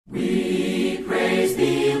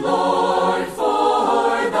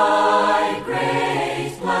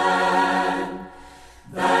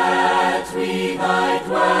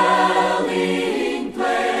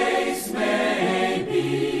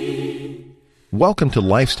Welcome to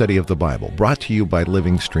Life Study of the Bible, brought to you by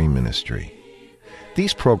Living Stream Ministry.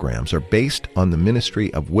 These programs are based on the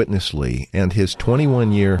ministry of Witness Lee and his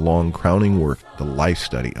 21-year-long crowning work, The Life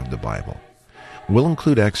Study of the Bible. We'll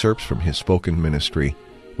include excerpts from his spoken ministry,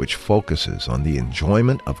 which focuses on the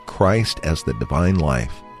enjoyment of Christ as the divine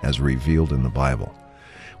life, as revealed in the Bible.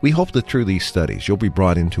 We hope that through these studies, you'll be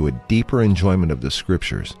brought into a deeper enjoyment of the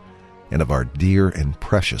Scriptures and of our dear and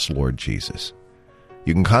precious Lord Jesus.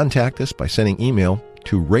 You can contact us by sending email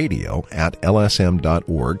to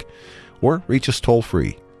radio@lsm.org or reach us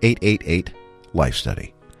toll-free,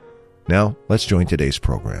 888-LIFE-STUDY. Now, let's join today's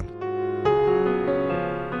program.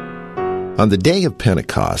 On the day of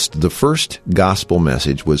Pentecost, the first gospel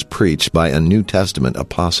message was preached by a New Testament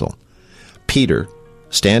apostle. Peter,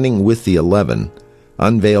 standing with the 11,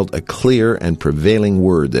 unveiled a clear and prevailing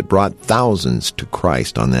word that brought thousands to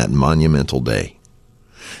Christ on that monumental day.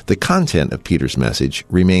 The content of Peter's message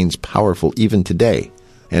remains powerful even today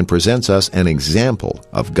and presents us an example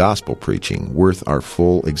of gospel preaching worth our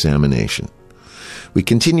full examination. We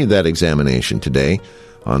continue that examination today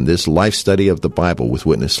on this life study of the Bible with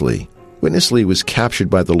Witness Lee. Witness Lee was captured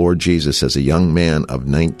by the Lord Jesus as a young man of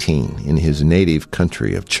 19 in his native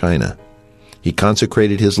country of China. He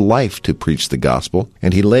consecrated his life to preach the gospel,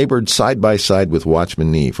 and he labored side by side with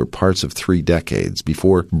Watchman Nee for parts of 3 decades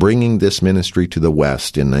before bringing this ministry to the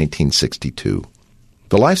West in 1962.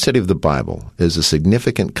 The life study of the Bible is a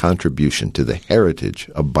significant contribution to the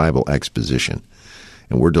heritage of Bible exposition,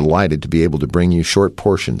 and we're delighted to be able to bring you short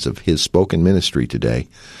portions of his spoken ministry today,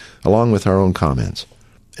 along with our own comments.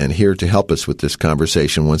 And here to help us with this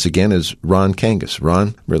conversation once again is Ron Kangas.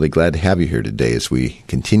 Ron, really glad to have you here today as we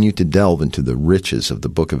continue to delve into the riches of the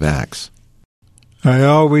book of Acts. I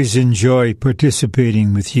always enjoy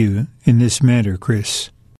participating with you in this matter, Chris.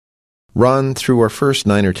 Ron, through our first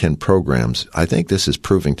 9 or 10 programs, I think this is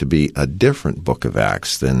proving to be a different book of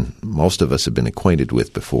Acts than most of us have been acquainted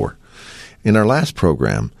with before. In our last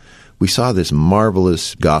program, we saw this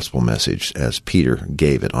marvelous gospel message as Peter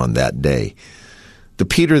gave it on that day. The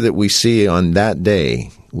Peter that we see on that day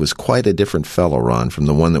was quite a different fellow, Ron, from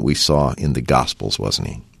the one that we saw in the Gospels, wasn't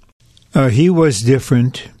he? He was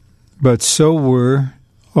different, but so were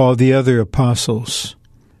all the other apostles.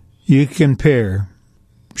 You compare,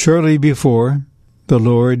 shortly before the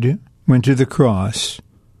Lord went to the cross,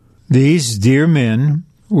 these dear men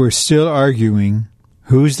were still arguing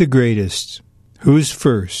who's the greatest, who's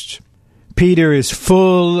first. Peter is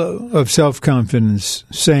full of self-confidence,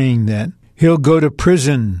 saying that he'll go to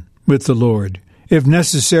prison with the Lord. If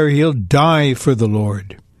necessary, he'll die for the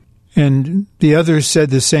Lord. And the others said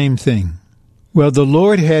the same thing. Well, the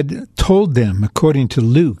Lord had told them, according to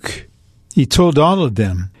Luke, he told all of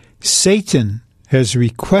them, Satan has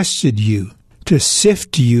requested you to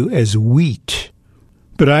sift you as wheat.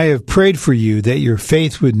 But I have prayed for you that your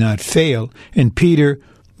faith would not fail. And Peter,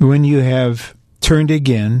 when you have turned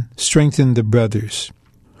again, strengthen the brothers.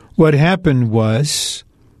 What happened was,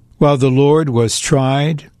 while the Lord was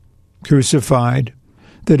tried, crucified,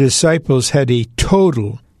 the disciples had a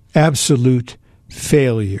total, absolute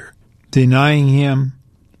failure, denying him,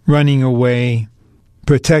 running away,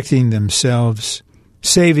 protecting themselves,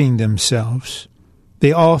 saving themselves.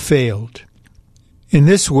 They all failed. In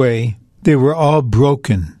this way, they were all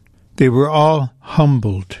broken. They were all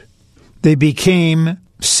humbled. They became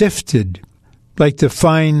sifted like the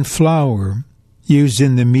fine flour used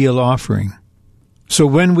in the meal offering. So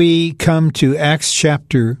when we come to Acts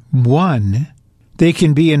chapter 1, they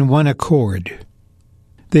can be in one accord.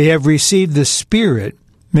 They have received the Spirit,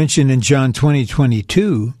 mentioned in John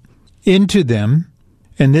 20:22, into them,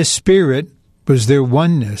 and this Spirit was their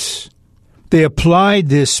oneness. They applied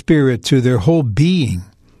this Spirit to their whole being,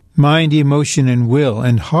 mind, emotion, and will,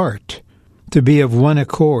 and heart, to be of one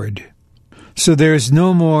accord. So there is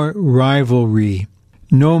no more rivalry,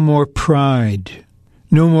 no more pride,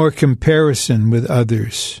 no more comparison with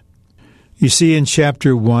others. You see, in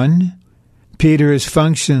chapter 1, Peter is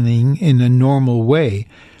functioning in a normal way.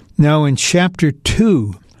 Now in chapter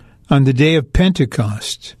 2, on the day of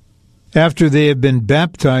Pentecost, after they have been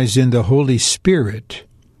baptized in the Holy Spirit,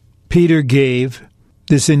 Peter gave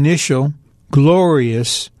this initial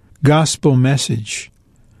glorious gospel message.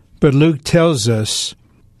 But Luke tells us,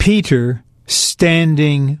 Peter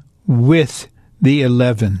standing with the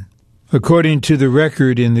 11. According to the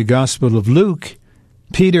record in the Gospel of Luke,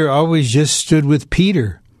 Peter always just stood with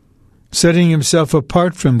Peter, setting himself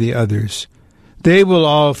apart from the others. They will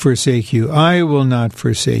all forsake you. I will not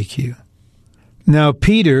forsake you. Now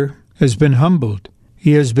Peter has been humbled.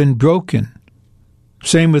 He has been broken.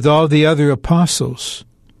 Same with all the other apostles.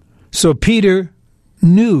 So Peter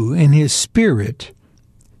knew in his spirit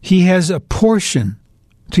he has a portion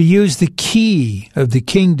to use the key of the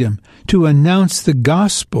kingdom to announce the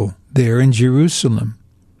gospel there in Jerusalem.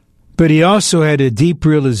 But he also had a deep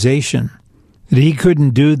realization that he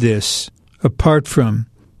couldn't do this apart from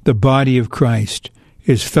the body of Christ,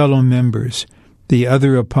 his fellow members, the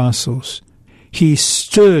other apostles. He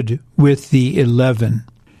stood with the 11.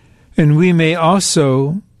 And we may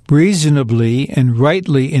also reasonably and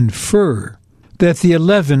rightly infer that the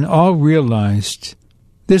 11 all realized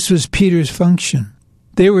this was Peter's function.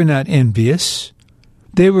 They were not envious.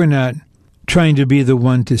 They were not trying to be the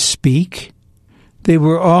one to speak. They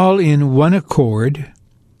were all in one accord,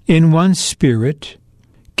 in one spirit,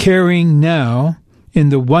 carrying now in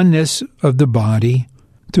the oneness of the body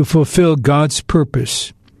to fulfill God's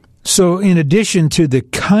purpose. So in addition to the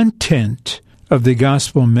content of the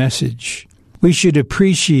gospel message, we should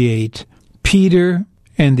appreciate Peter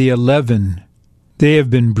and the 11. They have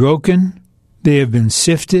been broken, they have been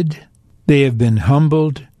sifted, they have been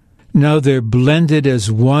humbled. Now they're blended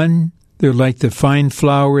as one. They're like the fine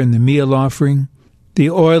flour in the meal offering.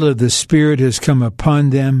 The oil of the Spirit has come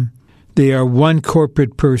upon them. They are one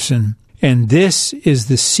corporate person. And this is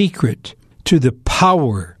the secret to the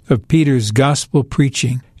power of Peter's gospel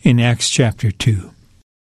preaching in Acts chapter 2.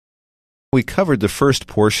 We covered the first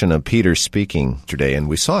portion of Peter's speaking today, and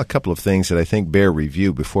we saw a couple of things that I think bear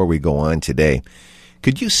review before we go on today.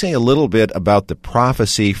 Could you say a little bit about the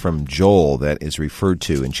prophecy from Joel that is referred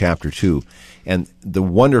to in chapter 2 and the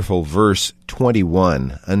wonderful verse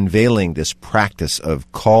 21, unveiling this practice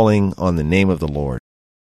of calling on the name of the Lord?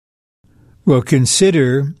 Well,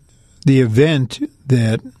 consider the event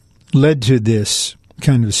that led to this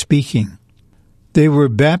kind of speaking. They were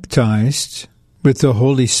baptized with the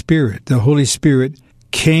Holy Spirit. The Holy Spirit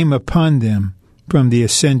came upon them from the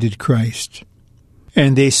ascended Christ.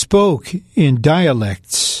 And they spoke in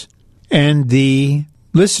dialects, and the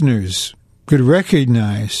listeners could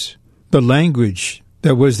recognize the language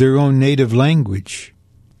that was their own native language.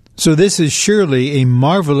 So this is surely a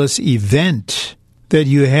marvelous event that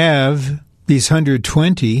you have these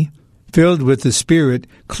 120 filled with the Spirit,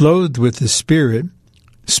 clothed with the Spirit,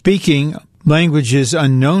 speaking languages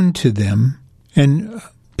unknown to them, and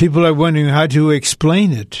people are wondering how to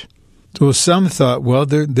explain it. So some thought, well,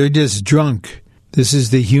 they're just drunk. This is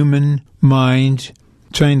the human mind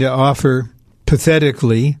trying to offer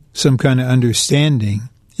pathetically some kind of understanding.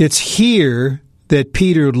 It's here that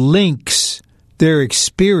Peter links their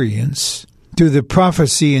experience to the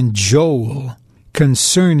prophecy in Joel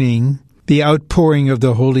concerning the outpouring of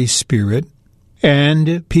the Holy Spirit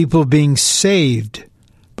and people being saved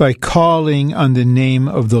by calling on the name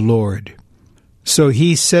of the Lord. So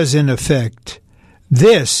he says, in effect,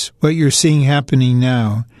 this, what you're seeing happening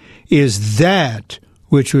now, is that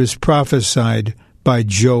which was prophesied by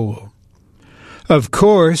Joel. Of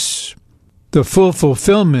course, the full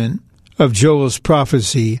fulfillment of Joel's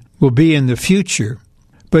prophecy will be in the future,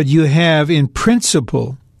 but you have in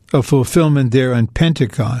principle a fulfillment there on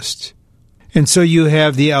Pentecost. And so you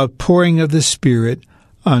have the outpouring of the Spirit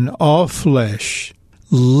on all flesh,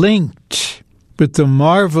 linked with the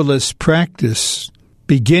marvelous practice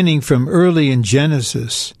beginning from early in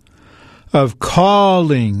Genesis of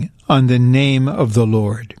calling on the name of the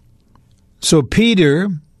Lord. So Peter,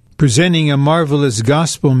 presenting a marvelous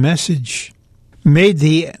gospel message, made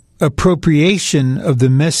the appropriation of the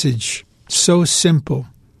message so simple.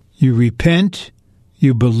 You repent,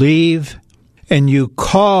 you believe, and you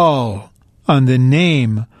call on the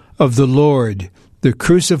name of the Lord, the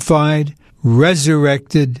crucified,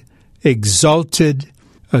 resurrected, exalted,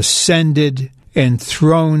 ascended,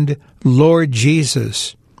 enthroned Lord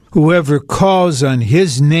Jesus. Whoever calls on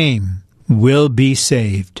his name will be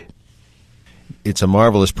saved. It's a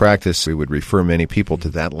marvelous practice. We would refer many people to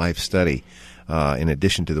that life study in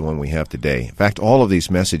addition to the one we have today. In fact, all of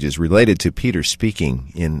these messages related to Peter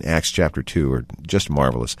speaking in Acts chapter 2 are just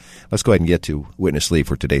marvelous. Let's go ahead and get to Witness Lee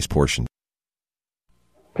for today's portion.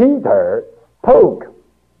 Peter spoke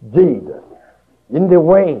Jesus in the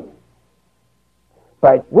way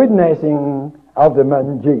by witnessing of the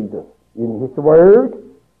man Jesus in his word,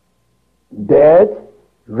 death,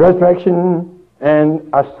 resurrection, and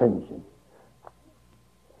ascension.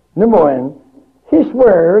 Number one, his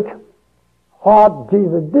word, what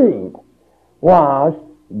Jesus did, was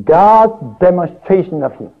God's demonstration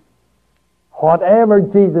of him. Whatever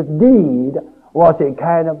Jesus did was a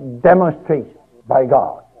kind of demonstration by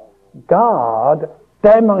God. God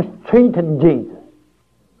demonstrated Jesus.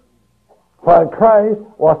 While Christ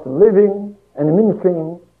was living and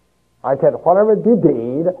ministering, I said, whatever he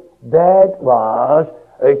did, that was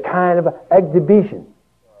a kind of exhibition,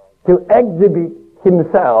 to exhibit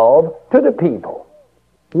himself to the people.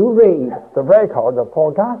 You read the record of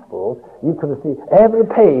 4 Gospels, you could see every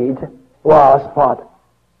page was what?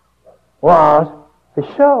 Was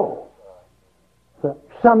a show. So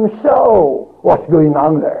some show was going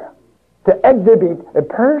on there to exhibit a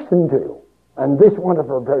person to you. And this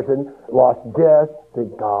wonderful person was just the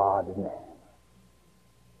God-man.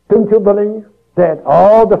 Don't you believe that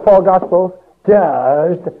all the 4 Gospels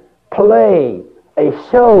just play a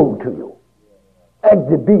show to you,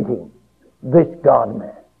 exhibiting this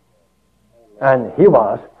God-man? And he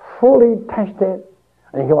was fully tested,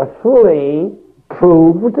 and he was fully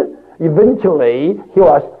proved. Eventually, he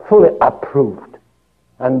was fully approved.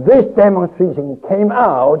 And this demonstration came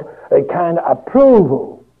out a kind of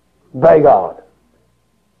approval by God.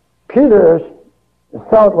 Peter's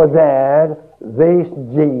thought was that this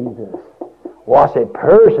Jesus was a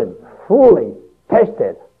person fully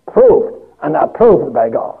tested, proved, and approved by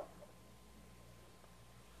God.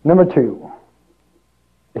 Number 2,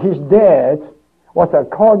 his death was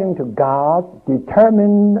according to God's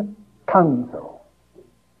determined counsel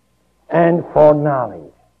and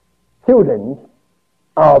foreknowledge. Students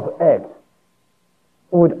of Acts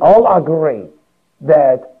would all agree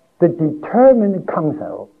that the determined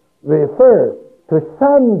counsel refers to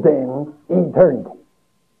something eternity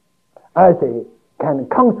as a kind of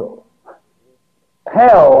counsel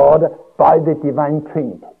held by the divine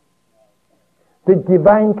Trinity. The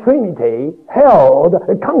divine Trinity held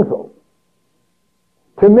a council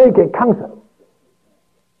to make a council.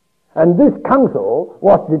 And this council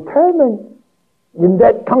was determined in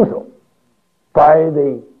that council by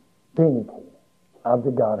the Trinity of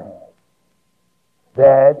the Godhead.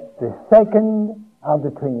 That the second of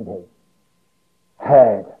the Trinity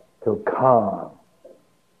had to come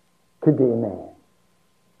to be a man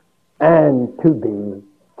and to be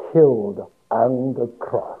killed on the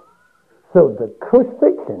cross. So the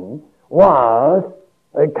crucifixion was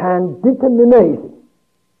a kind of determination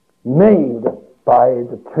made by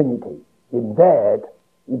the Trinity in that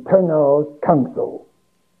eternal counsel.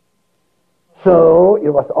 So it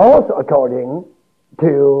was also according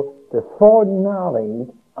to the foreknowledge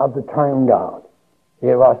of the triune God.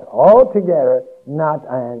 It was altogether not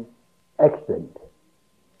an accident,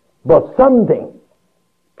 but something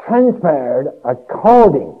transpired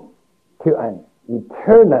according to an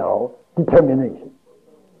eternal determination.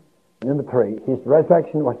 Number 3, his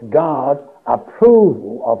resurrection was God's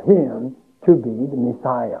approval of him to be the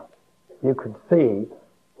Messiah. You could see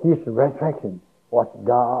his resurrection was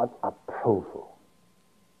God's approval.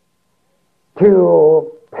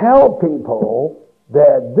 To tell people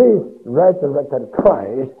that this resurrected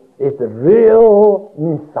Christ is the real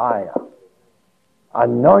Messiah,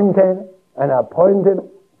 anointed and appointed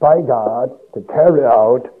by God to carry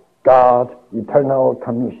out God's eternal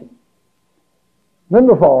commission.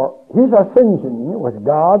 Number 4, his ascension was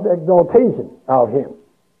God's exaltation of him,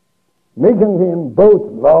 making him both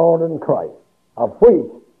Lord and Christ, of which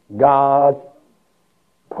God's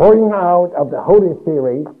pouring out of the Holy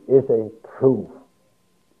Spirit is a proof.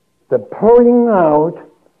 The pouring out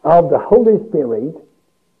of the Holy Spirit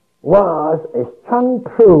was a strong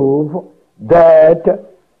proof that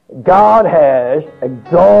God has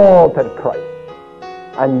exalted Christ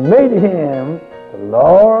and made him the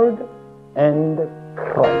Lord and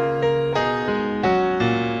Christ.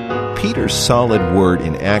 Peter's solid word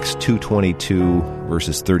in Acts 2:22,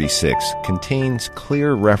 verses 36, contains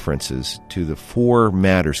clear references to the 4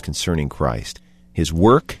 matters concerning Christ: his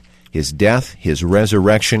work, his death, his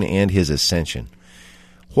resurrection, and his ascension.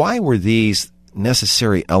 Why were these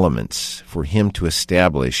necessary elements for him to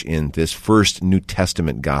establish in this first New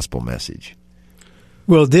Testament gospel message?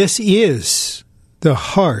 Well, this is the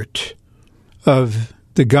heart of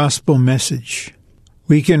the gospel message.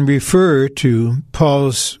 We can refer to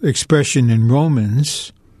Paul's expression in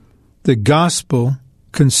Romans, the gospel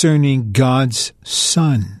concerning God's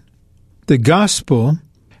Son. The gospel,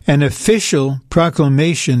 an official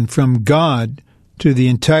proclamation from God to the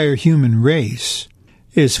entire human race,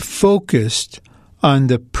 is focused on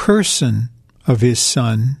the person of his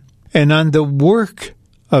Son and on the work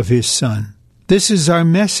of his Son. This is our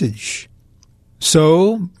message.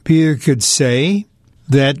 So Peter could say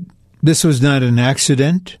that this was not an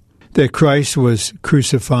accident, that Christ was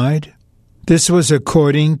crucified. This was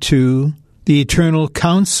according to the eternal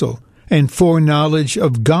counsel and foreknowledge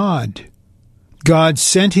of God. God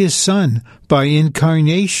sent his Son by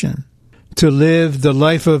incarnation to live the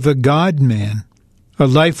life of a God-man, a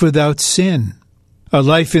life without sin, a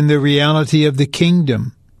life in the reality of the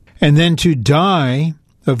kingdom, and then to die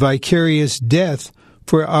a vicarious death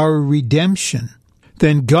for our redemption.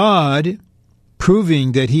 Then God,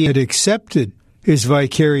 proving that he had accepted his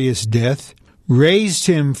vicarious death, raised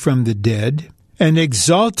him from the dead and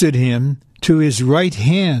exalted him to his right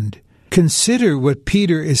hand. Consider what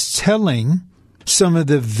Peter is telling some of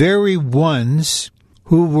the very ones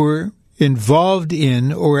who were involved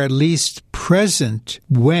in, or at least present,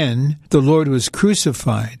 when the Lord was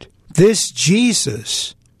crucified. This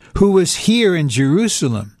Jesus, who was here in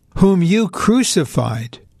Jerusalem, whom you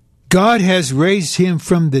crucified, God has raised him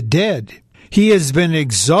from the dead. He has been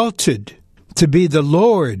exalted to be the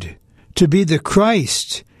Lord, to be the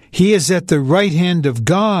Christ. He is at the right hand of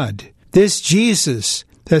God. This Jesus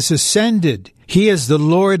has ascended. He is the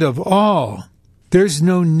Lord of all. There's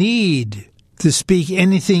no need to speak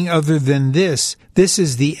anything other than this. This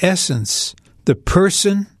is the essence, the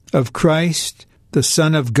person of Christ, the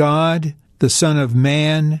Son of God, the Son of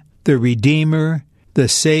Man, the Redeemer, the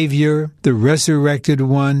Savior, the resurrected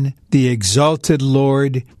one, the exalted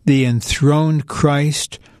Lord, the enthroned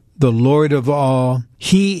Christ, the Lord of all.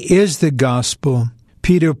 He is the gospel.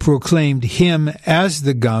 Peter proclaimed him as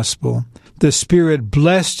the gospel. The Spirit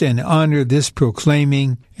blessed and honored this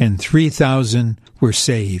proclaiming, and 3,000 were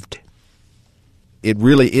saved. It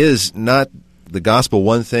really is not the gospel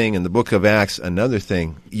one thing and the book of Acts another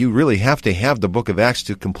thing. You really have to have the book of Acts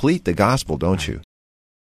to complete the gospel, don't you?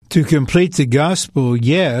 To complete the gospel,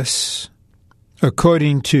 yes,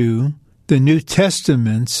 according to the New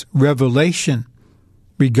Testament's revelation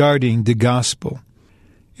regarding the gospel.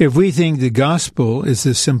 If we think the gospel is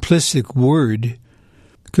a simplistic word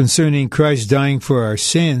concerning Christ dying for our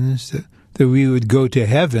sins, that we would go to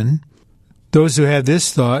heaven, those who have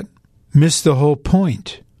this thought miss the whole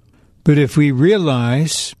point. But if we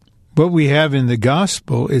realize what we have in the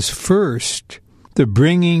gospel is first the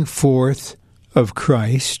bringing forth of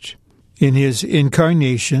Christ in his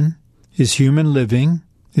incarnation, his human living,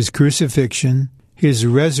 his crucifixion, his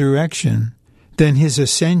resurrection, then his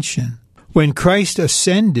ascension. When Christ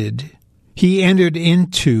ascended, he entered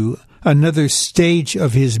into another stage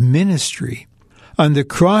of his ministry. On the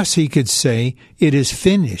cross, he could say, "It is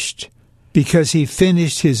finished," because he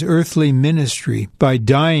finished his earthly ministry by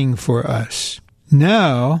dying for us.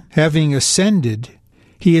 Now, having ascended,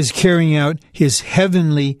 he is carrying out his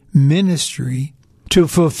heavenly ministry to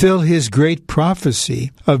fulfill his great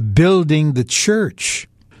prophecy of building the church.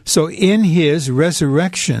 So in his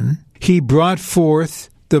resurrection, he brought forth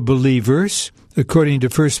the believers, according to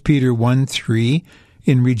 1 Peter 1:3,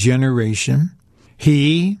 in regeneration.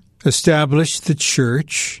 He established the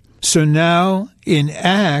church. So now in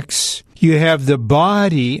Acts, you have the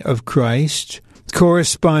body of Christ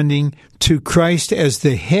corresponding to Christ as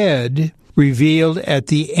the head, revealed at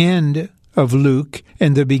the end of Luke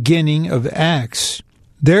and the beginning of Acts.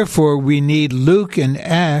 Therefore, we need Luke and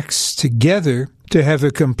Acts together to have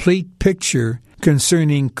a complete picture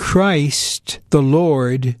concerning Christ, the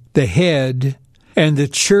Lord, the head, and the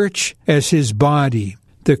church as his body.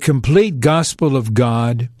 The complete gospel of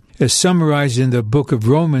God, as summarized in the book of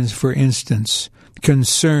Romans, for instance,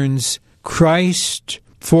 concerns Christ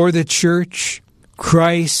for the church,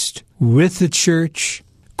 Christ with the church,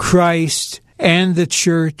 Christ and the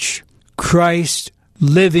church, Christ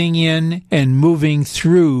living in and moving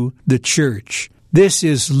through the church. This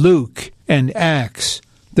is Luke and Acts,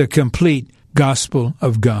 the complete gospel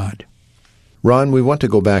of God. Ron, we want to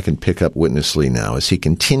go back and pick up Witness Lee now as he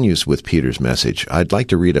continues with Peter's message. I'd like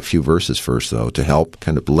to read a few verses first, though, to help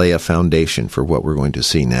kind of lay a foundation for what we're going to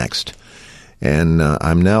see next. And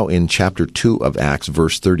I'm now in chapter 2 of Acts,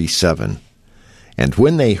 verse 37. And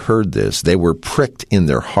when they heard this, they were pricked in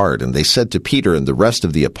their heart, and they said to Peter and the rest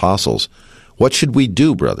of the apostles, "What should we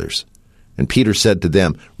do, brothers?" And Peter said to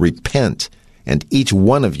them, "Repent, and each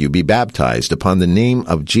one of you be baptized upon the name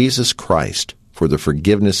of Jesus Christ for the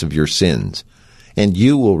forgiveness of your sins, and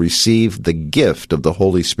you will receive the gift of the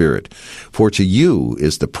Holy Spirit. For to you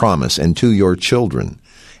is the promise, and to your children,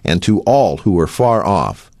 and to all who are far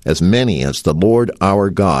off, as many as the Lord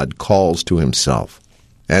our God calls to himself."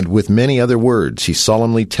 And with many other words he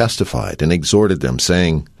solemnly testified and exhorted them,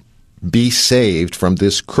 saying, "Be saved from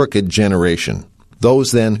this crooked generation."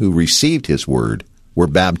 Those then who received his word were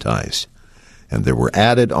baptized, and there were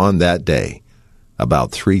added on that day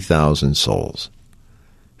about 3,000 souls.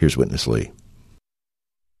 Here's Witness Lee.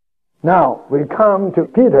 Now, we come to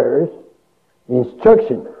Peter's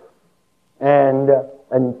instruction and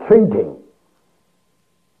entreating.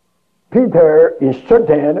 Peter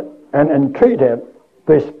instructed and entreated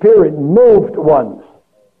the Spirit-moved ones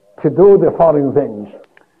to do the following things: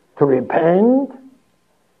 to repent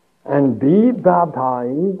and be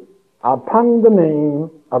baptized upon the name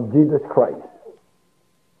of Jesus Christ.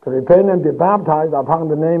 To repent and be baptized upon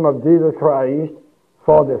the name of Jesus Christ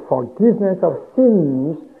for the forgiveness of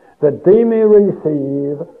sins, that they may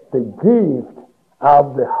receive the gift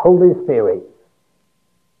of the Holy Spirit.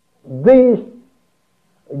 This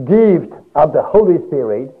gift of the Holy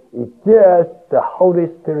Spirit is just the Holy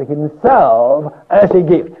Spirit Himself as a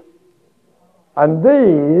gift. And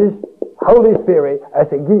this Holy Spirit as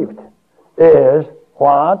a gift is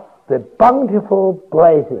what? The bountiful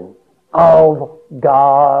blessing of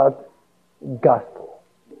God's gospel.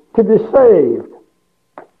 To be saved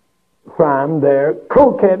from their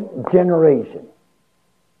crooked generation.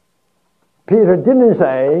 Peter didn't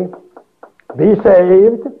say, be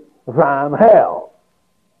saved from hell.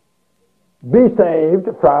 Be saved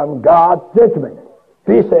from God's judgment.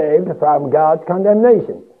 Be saved from God's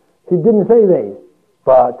condemnation. He didn't say this,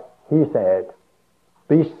 but he said,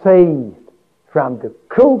 be saved from the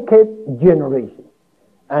crooked generation.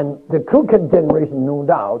 And the crooked generation, no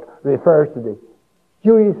doubt, refers to the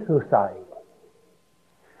Jewish society.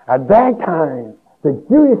 At that time, the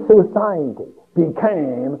Jewish society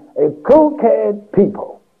became a crooked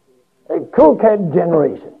people, a crooked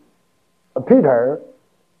generation. Peter,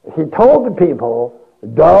 he told the people,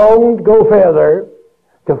 don't go further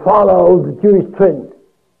to follow the Jewish trend.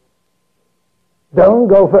 Don't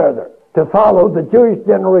go further to follow the Jewish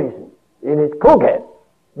generation. It is crooked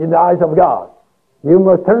in the eyes of God. You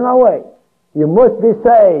must turn away. You must be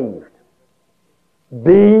saved.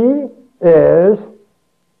 B is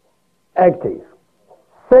active.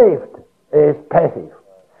 Saved is passive.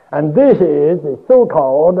 And this is the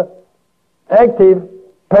so-called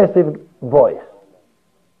active-passive voice.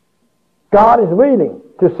 God is willing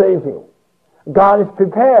to save you. God is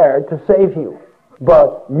prepared to save you.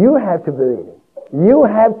 But you have to believe it. You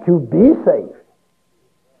have to be saved.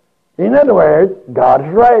 In other words, God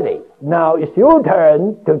is ready. Now it's your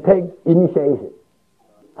turn to take initiation.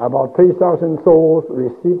 About 3,000 souls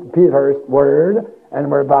received Peter's word and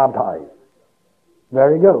were baptized.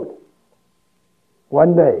 Very good.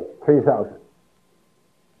 One day, 3,000.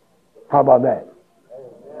 How about that?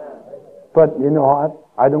 But you know what?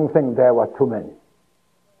 I don't think there were too many.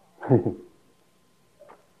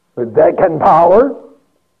 With that kind of power,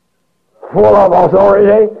 full of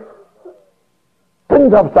authority,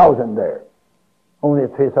 tens of thousands there. Only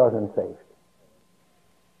 3,000 saved.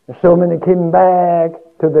 So many came back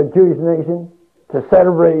to the Jewish nation to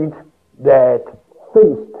celebrate that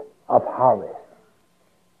feast of harvest.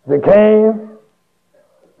 They came,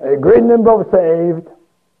 a great number of saved,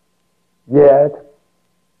 yet,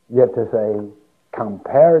 you have to say,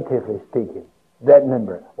 comparatively speaking, that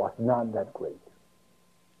number was not that great.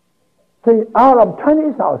 See, out of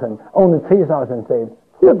 20,000, only 3,000 saved,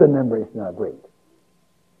 still the number is not great.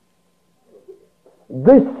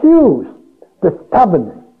 This shows the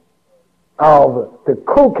stubbornness of the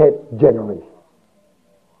crooked generation.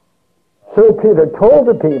 So Peter told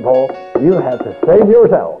the people, you have to save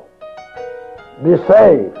yourself. Be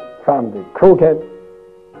saved from the crooked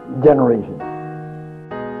generation.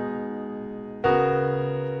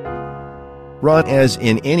 Ron, as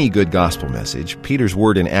in any good gospel message, Peter's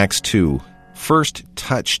word in Acts 2 first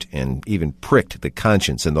touched and even pricked the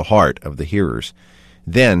conscience and the heart of the hearers.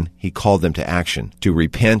 Then he called them to action, to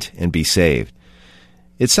repent and be saved.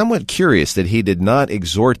 It's somewhat curious that he did not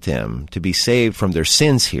exhort them to be saved from their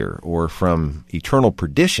sins here or from eternal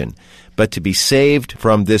perdition, but to be saved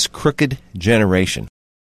from this crooked generation.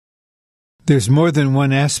 There's more than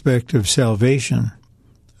one aspect of salvation.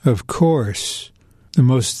 Of course, the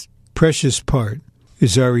most precious part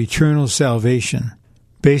is our eternal salvation,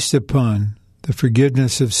 based upon the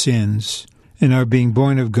forgiveness of sins and our being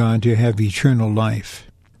born of God to have eternal life.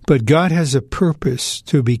 But God has a purpose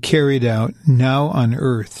to be carried out now on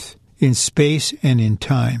earth, in space and in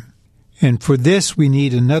time. And for this we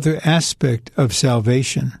need another aspect of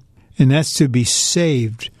salvation, and that's to be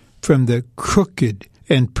saved from the crooked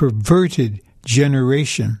and perverted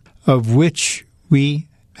generation of which we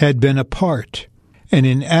had been a part. And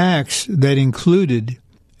in Acts that included,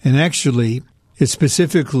 and actually it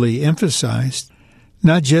specifically emphasized,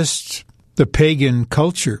 not just the pagan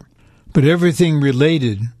culture, but everything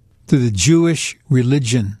related to the Jewish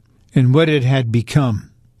religion and what it had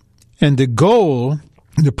become. And the goal,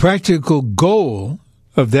 the practical goal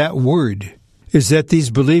of that word is that these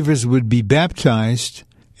believers would be baptized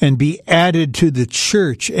and be added to the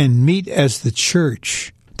church and meet as the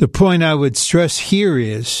church. The point I would stress here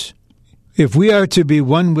is, if we are to be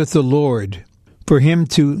one with the Lord, for Him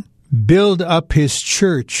to build up His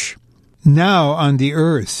church now on the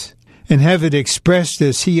earth and have it expressed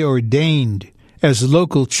as He ordained as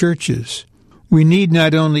local churches, we need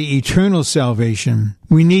not only eternal salvation,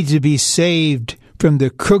 we need to be saved from the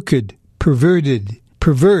crooked, perverted,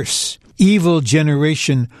 perverse, evil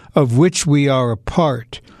generation of which we are a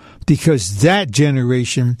part, because that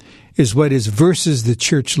generation is what is versus the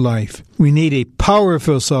church life. We need a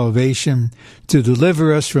powerful salvation to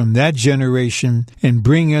deliver us from that generation and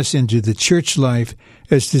bring us into the church life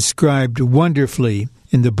as described wonderfully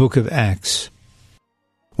in the book of Acts.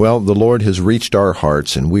 Well, the Lord has reached our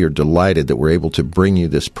hearts, and we are delighted that we're able to bring you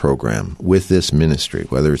this program with this ministry,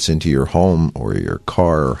 whether it's into your home or your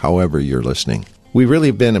car or however you're listening. We've really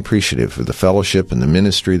been appreciative for the fellowship and the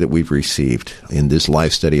ministry that we've received in this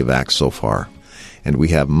life study of Acts so far, and we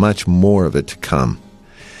have much more of it to come.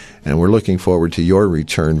 And we're looking forward to your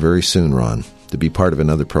return very soon, Ron, to be part of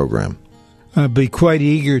another program. I'll be quite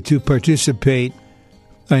eager to participate.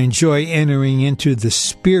 I enjoy entering into the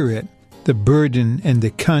spirit, the burden, and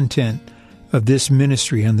the content of this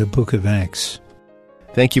ministry on the book of Acts.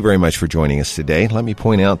 Thank you very much for joining us today. Let me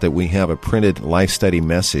point out that we have a printed life study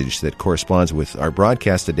message that corresponds with our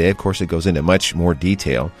broadcast today. Of course, it goes into much more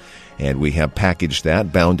detail, and we have packaged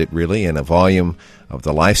that, bound it really in a volume of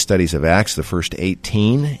the life studies of Acts, the first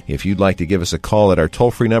 18. If you'd like to give us a call at our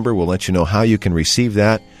toll-free number, we'll let you know how you can receive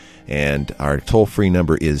that. And our toll-free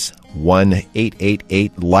number is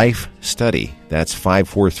 1-888-LIFE-STUDY. That's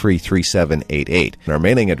 543-3788. And our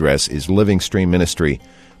mailing address is Living Stream Ministry,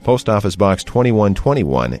 Post Office Box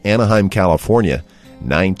 2121, Anaheim, California,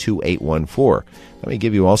 92814. Let me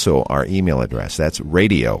give you also our email address. That's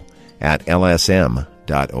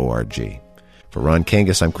radio@lsm.org. For Ron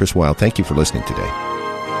Kangas, I'm Chris Wilde. Thank you for listening today.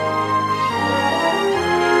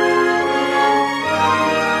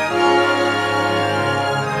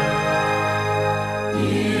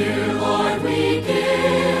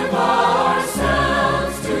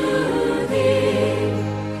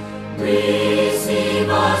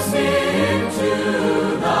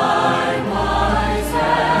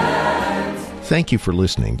 Thank you for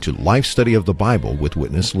listening to Life Study of the Bible with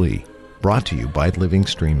Witness Lee, brought to you by Living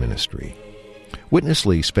Stream Ministry. Witness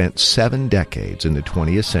Lee spent 7 decades in the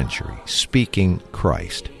 20th century speaking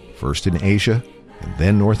Christ, first in Asia and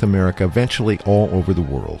then North America, eventually all over the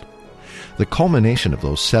world. The culmination of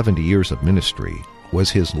those 70 years of ministry was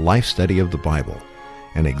his life study of the Bible,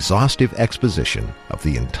 an exhaustive exposition of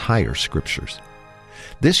the entire Scriptures.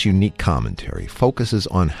 This unique commentary focuses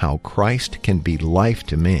on how Christ can be life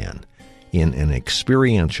to man in an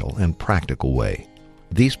experiential and practical way.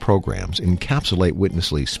 These programs encapsulate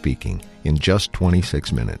Witness Lee's speaking in just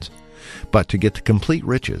 26 minutes. But to get the complete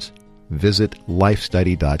riches, visit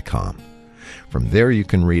lifestudy.com. From there you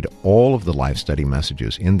can read all of the life study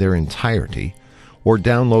messages in their entirety or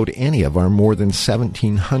download any of our more than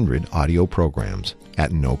 1,700 audio programs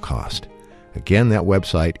at no cost. Again, that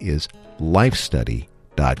website is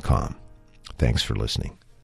lifestudy.com. Thanks for listening.